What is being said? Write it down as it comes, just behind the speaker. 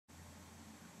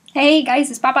Hey guys,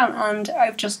 it's Baban, and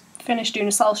I've just finished doing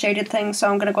a cell shaded thing, so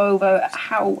I'm going to go over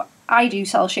how I do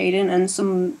cell shading and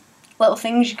some little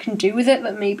things you can do with it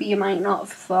that maybe you might not have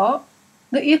thought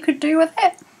that you could do with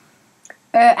it.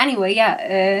 I'm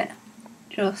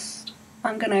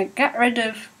going to get rid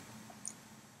of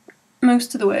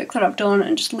most of the work that I've done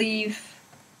and just leave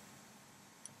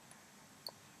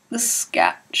the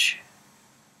sketch.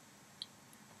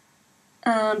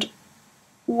 And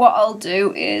what I'll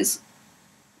do is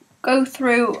go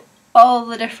through all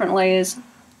the different layers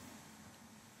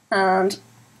and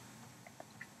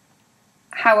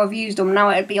how I've used them.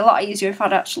 Now it'd be a lot easier if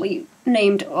I'd actually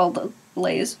named all the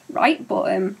layers right,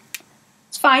 but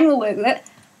it's fine, we'll work with it.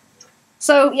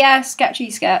 So yeah,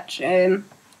 sketchy sketch,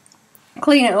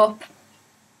 clean it up,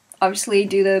 obviously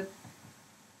do the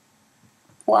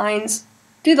lines,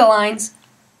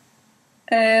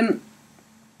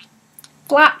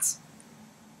 flats,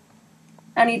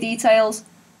 any details,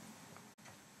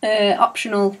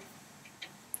 optional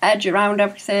edge around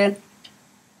everything,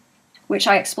 which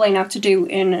I explain how to do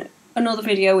in another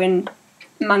video in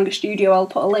Manga Studio. I'll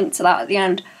put a link to that at the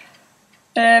end.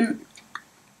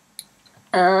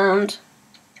 And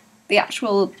the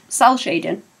actual cell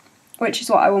shading, which is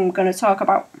what I'm going to talk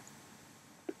about.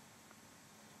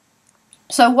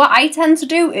 So what I tend to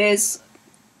do is,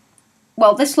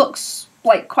 well, this looks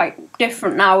like quite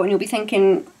different now, and you'll be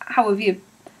thinking, how have you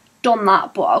done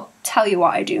that? But I'll tell you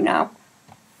what I do now.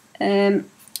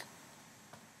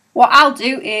 What I'll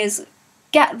do is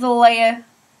get the layer,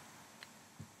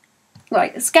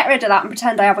 let's get rid of that and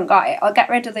pretend I haven't got it. I'll get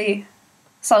rid of the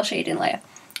cell shading layer.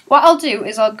 What I'll do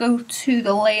is I'll go to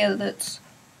the layer that's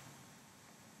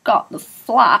got the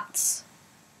flats,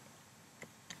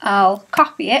 I'll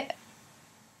copy it,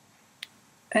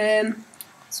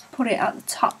 let's put it at the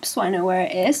top so I know where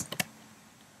it is.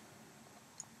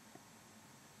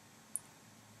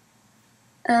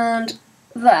 And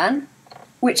then,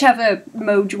 whichever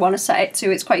mode you want to set it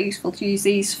to, it's quite useful to use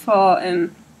these for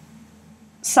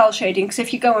cell shading, because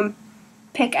if you go and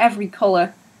pick every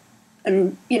colour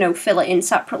and, fill it in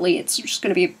separately, it's just going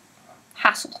to be a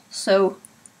hassle. So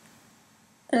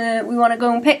we want to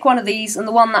go and pick one of these, and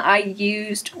the one that I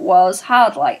used was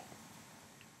Hard Light.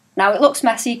 Now it looks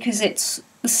messy because it's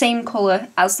the same colour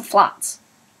as the flats.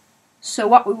 So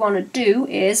what we want to do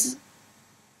is,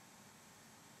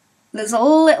 there's a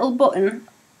little button,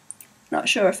 not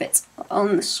sure if it's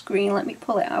on the screen, let me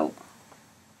pull it out.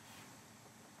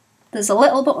 There's a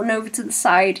little button over to the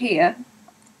side here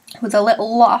with a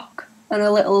little lock and a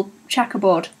little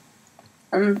checkerboard,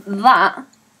 and that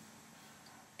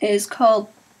is called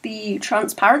the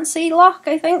transparency lock,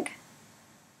 I think.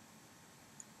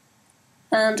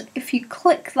 And if you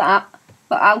click that,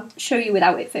 but I'll show you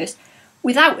without it first.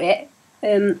 Without it,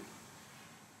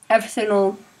 everything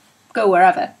will go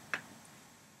wherever.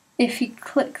 If you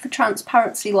click the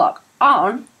transparency lock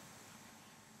on,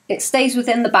 it stays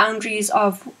within the boundaries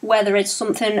of where there is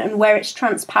something, and where it's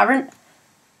transparent,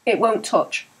 it won't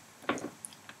touch.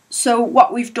 So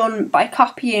what we've done by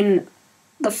copying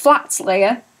the flats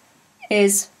layer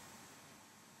is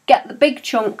get the big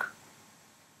chunk,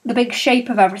 the big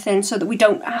shape of everything, so that we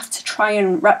don't have to try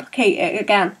and replicate it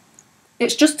again.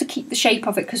 It's just to keep the shape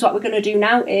of it, because what we're going to do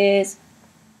now is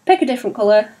pick a different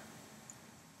colour,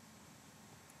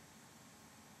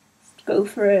 go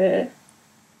for a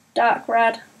dark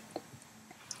red,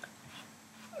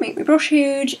 make my brush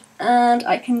huge, and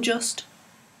I can just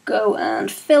go and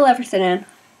fill everything in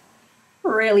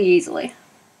really easily.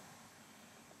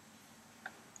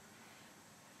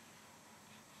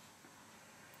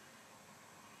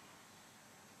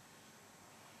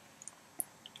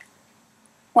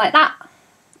 Like that.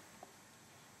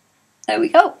 There we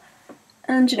go.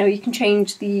 And you can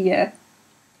change the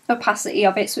opacity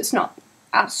of it so it's not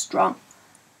as strong.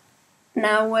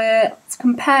 Now let's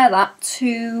compare that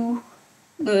to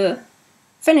the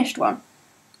finished one.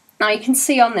 Now you can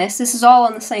see on this is all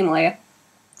on the same layer,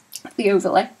 the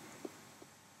overlay.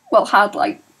 Well, Hard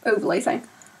Light overlay thing.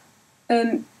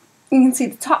 You can see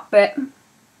the top bit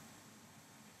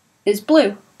is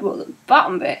blue, but the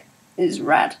bottom bit is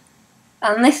red.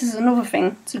 And this is another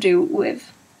thing to do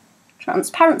with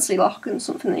transparency lock, and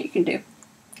something that you can do.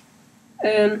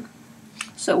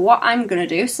 So what I'm going to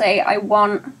do, say I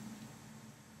want,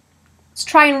 let's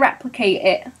try and replicate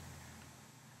it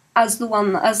as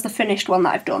the finished one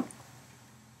that I've done.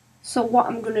 So what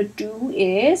I'm going to do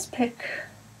is pick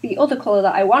the other colour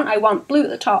that I want. I want blue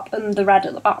at the top and the red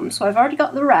at the bottom. So I've already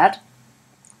got the red.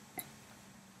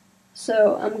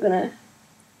 So I'm going to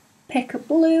pick a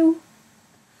blue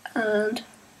and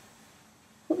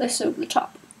put this over the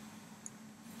top.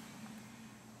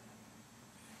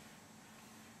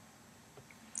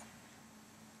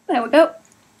 There we go.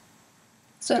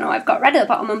 So now I've got red at the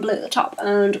bottom and blue at the top,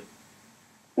 and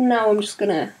now I'm just going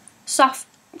to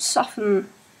soften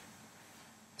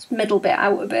this middle bit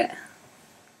out a bit.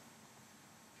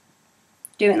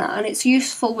 Doing that, and it's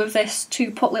useful with this to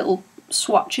put little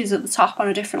swatches at the top on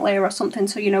a different layer or something,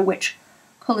 so you know which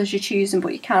colours you're choosing,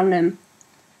 but you can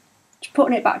just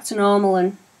putting it back to normal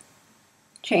and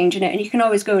changing it, and you can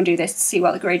always go and do this to see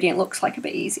what the gradient looks like a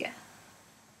bit easier.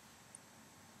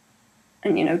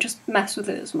 And you know, just mess with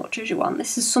it as much as you want.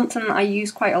 This is something that I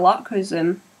use quite a lot because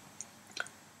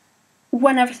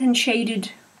when everything's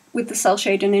shaded with the cell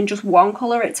shading in just one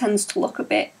colour, it tends to look a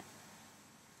bit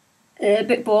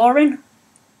boring.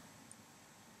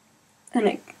 And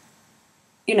it,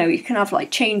 you know, you can have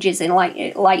like changes in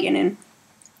lighting in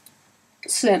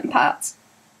certain parts,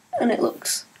 and it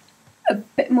looks a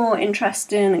bit more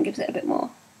interesting and gives it a bit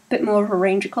more of a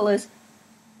range of colours.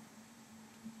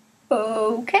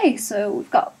 Okay, so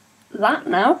we've got that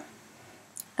now,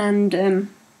 and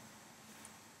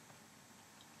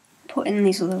put in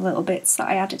these other little bits that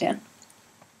I added in.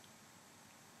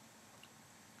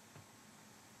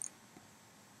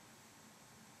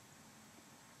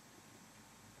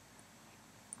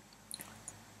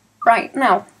 Right,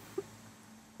 now,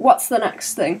 what's the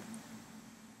next thing?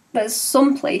 There's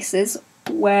some places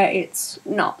where it's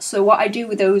not, so what I do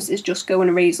with those is just go and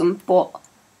erase them, but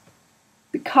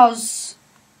because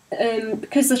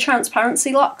the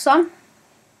transparency locks on,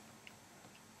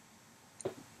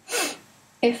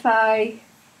 if I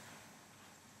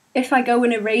go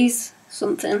and erase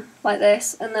something like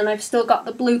this and then I've still got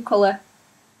the blue colour,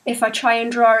 if I try and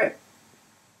draw it,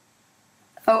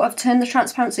 oh, I've turned the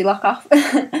transparency lock off.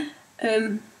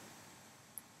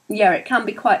 Yeah, it can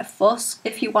be quite a fuss.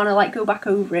 If you want to like go back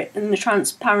over it and the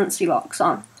transparency lock's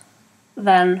on,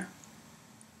 then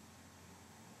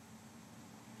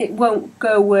it won't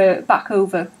go back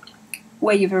over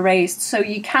where you've erased. So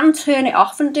you can turn it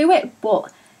off and do it,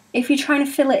 but if you're trying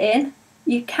to fill it in,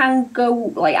 you can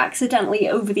go like accidentally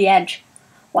over the edge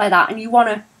like that, and you want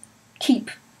to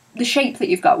keep the shape that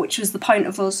you've got, which was the point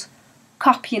of us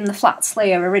copying the flats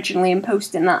layer originally and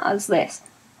posting that as this,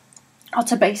 or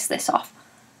to base this off,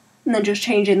 and then just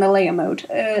changing the layer mode.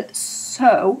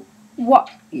 So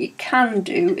what you can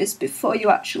do is, before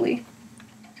you actually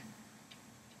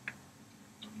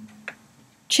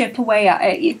chip away at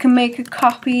it, you can make a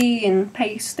copy and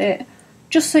paste it,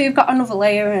 just so you've got another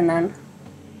layer, and then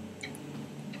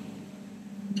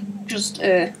just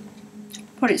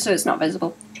put it so it's not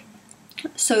visible,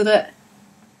 so that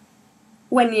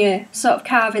when you're sort of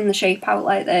carving the shape out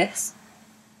like this,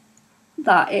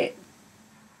 that it,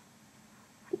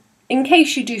 in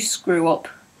case you do screw up,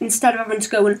 instead of having to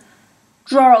go and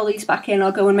draw all these back in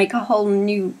or go and make a whole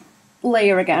new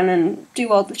layer again and do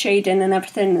all the shading and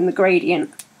everything and the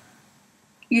gradient,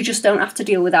 you just don't have to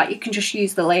deal with that. You can just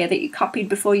use the layer that you copied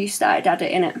before you started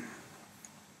editing it.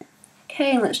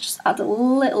 Okay, and let's just add a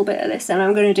little bit of this, and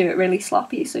I'm going to do it really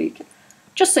sloppy so you can,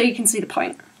 just so you can see the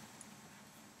point.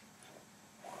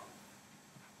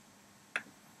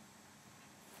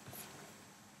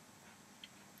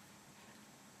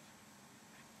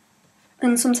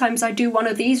 And sometimes I do one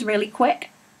of these really quick,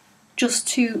 just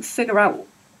to figure out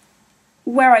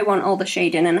where I want all the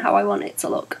shading and how I want it to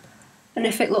look, and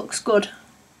if it looks good,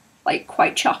 like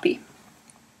quite choppy.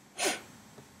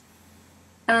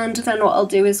 And then what I'll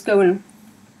do is go and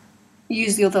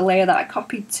use the other layer that I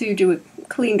copied to do a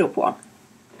cleaned up one.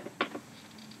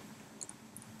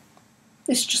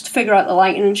 This is just to figure out the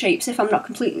lighting and shapes if I'm not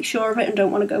completely sure of it and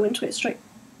don't want to go into it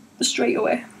straight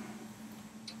away.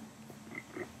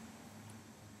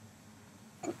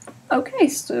 Okay,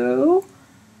 so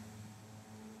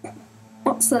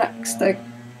what's the next thing?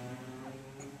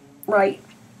 Right.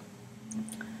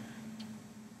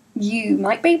 You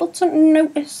might be able to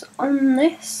notice on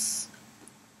this,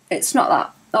 it's not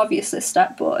that obvious this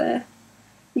step, but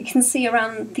you can see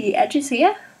around the edges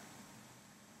here,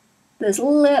 there's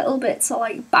little bits of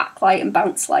like backlight and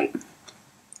bounce light.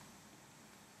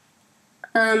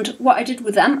 And what I did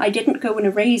with them, I didn't go and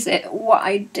erase it. What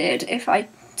I did, if I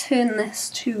turn this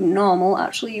to normal,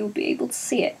 actually you'll be able to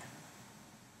see it.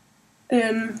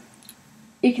 You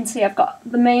can see I've got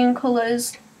the main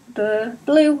colours, the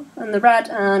blue and the red,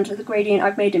 and the gradient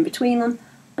I've made in between them,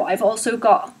 but I've also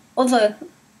got other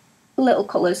little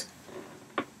colours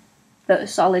that are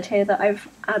solid here that I've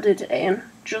added in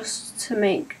just to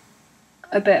make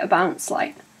a bit of bounce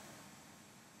light.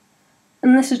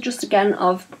 And this is just again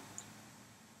of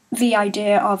the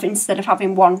idea of, instead of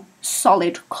having one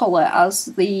solid colour as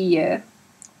the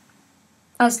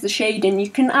shading, you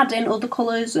can add in other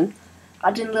colours and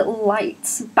add in little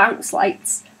lights, bounce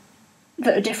lights,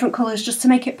 that are different colours just to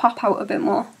make it pop out a bit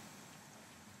more.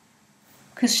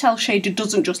 Because cel shaded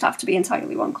doesn't just have to be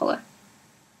entirely one colour.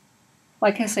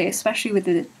 Like I say, especially with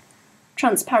the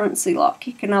transparency lock,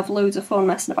 you can have loads of fun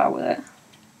messing about with it.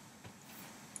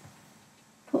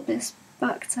 Put this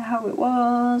back to how it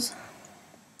was.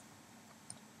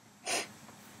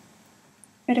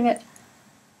 Rid of it.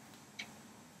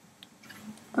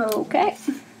 Okay.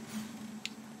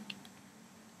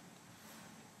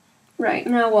 Right,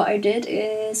 now what I did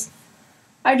is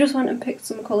I just went and picked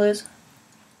some colours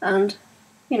and,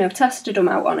 you know, tested them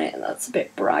out on it. That's a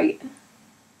bit bright.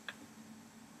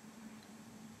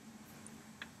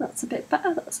 That's a bit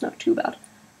better, that's not too bad.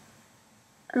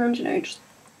 And, you know, just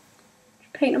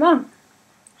paint them on.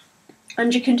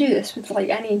 And you can do this with like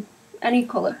any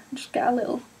colour. Just get a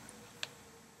little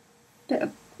bit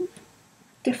of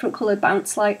different coloured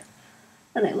bounce light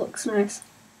and it looks nice.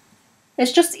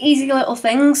 It's just easy little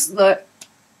things that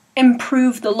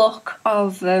improve the look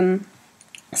of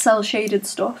cel shaded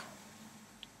stuff.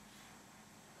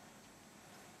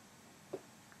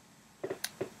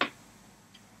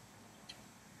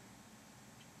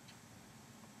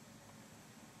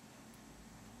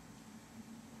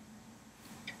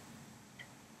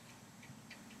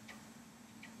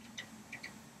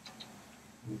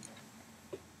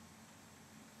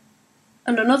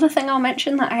 And another thing I'll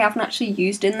mention that I haven't actually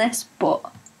used in this,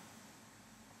 but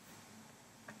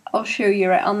I'll show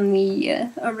you it on the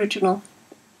original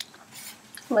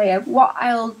layer. What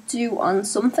I'll do on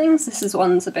some things, this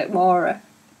one's a bit more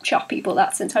choppy, but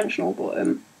that's intentional, but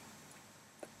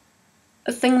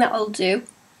a thing that I'll do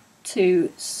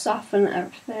to soften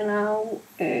everything out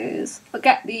is I'll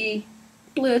get the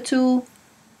blur tool,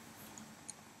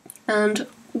 and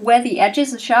where the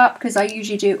edges are sharp, because I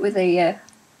usually do it with a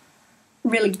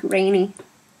really grainy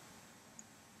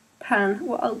pan,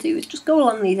 what I'll do is just go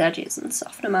along these edges and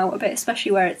soften them out a bit,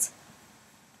 especially where it's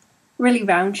really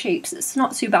round shapes. It's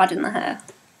not too bad in the hair,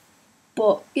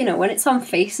 but you know, when it's on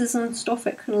faces and stuff,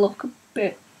 it can look a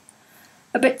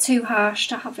bit too harsh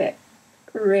to have it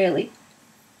really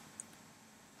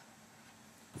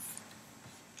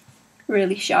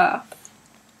sharp.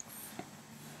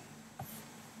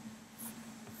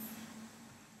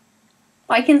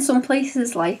 Like in some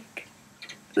places, like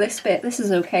this bit, this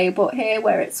is okay, but here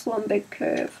where it's one big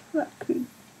curve, that could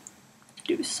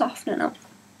do softening up.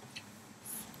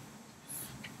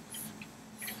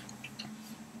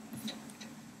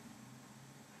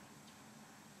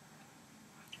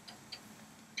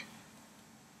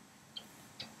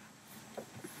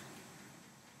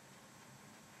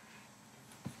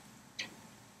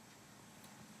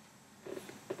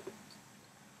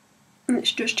 And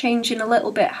it's just changing a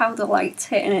little bit how the light's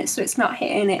hitting it, so it's not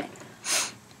hitting it.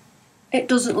 It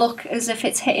doesn't look as if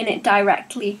it's hitting it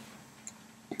directly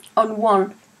on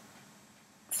one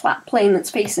flat plane that's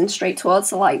facing straight towards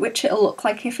the light, which it'll look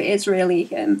like if it is really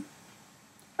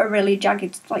a really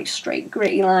jagged, like straight,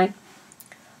 gritty line.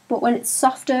 But when it's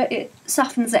softer, it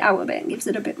softens it out a bit and gives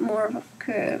it a bit more of a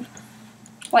curve.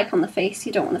 Like on the face,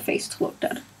 you don't want the face to look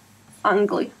dead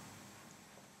angly.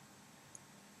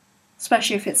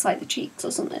 Especially if it's like the cheeks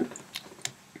or something.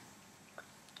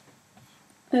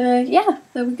 Yeah,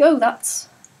 there we go, that's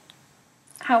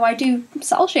how I do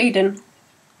cel shading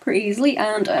pretty easily.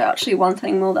 And actually one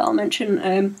thing more that I'll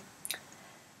mention,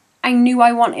 I knew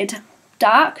I wanted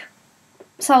dark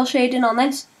cel shading on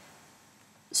this,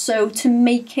 so to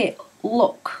make it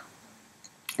look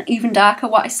even darker,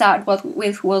 what I started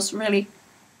with was really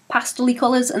pastel-y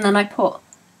colours, and then I put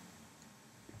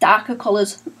darker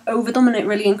colours over them, and it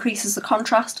really increases the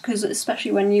contrast, because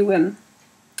especially when you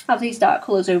have these dark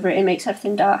colours over it, it makes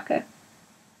everything darker.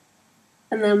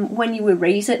 And then when you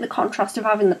erase it, the contrast of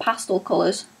having the pastel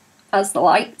colours as the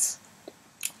lights,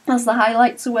 as the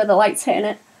highlights, so where the light's hitting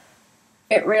it,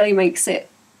 it really makes it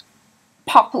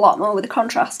pop a lot more with the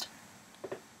contrast.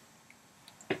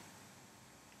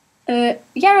 Yeah,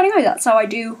 anyway, that's how I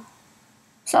do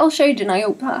cel shading. I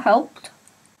hope that helped.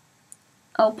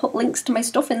 I'll put links to my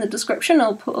stuff in the description.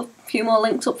 I'll put a few more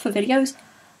links up for videos.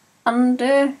 And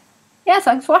yeah,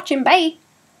 thanks for watching, bye!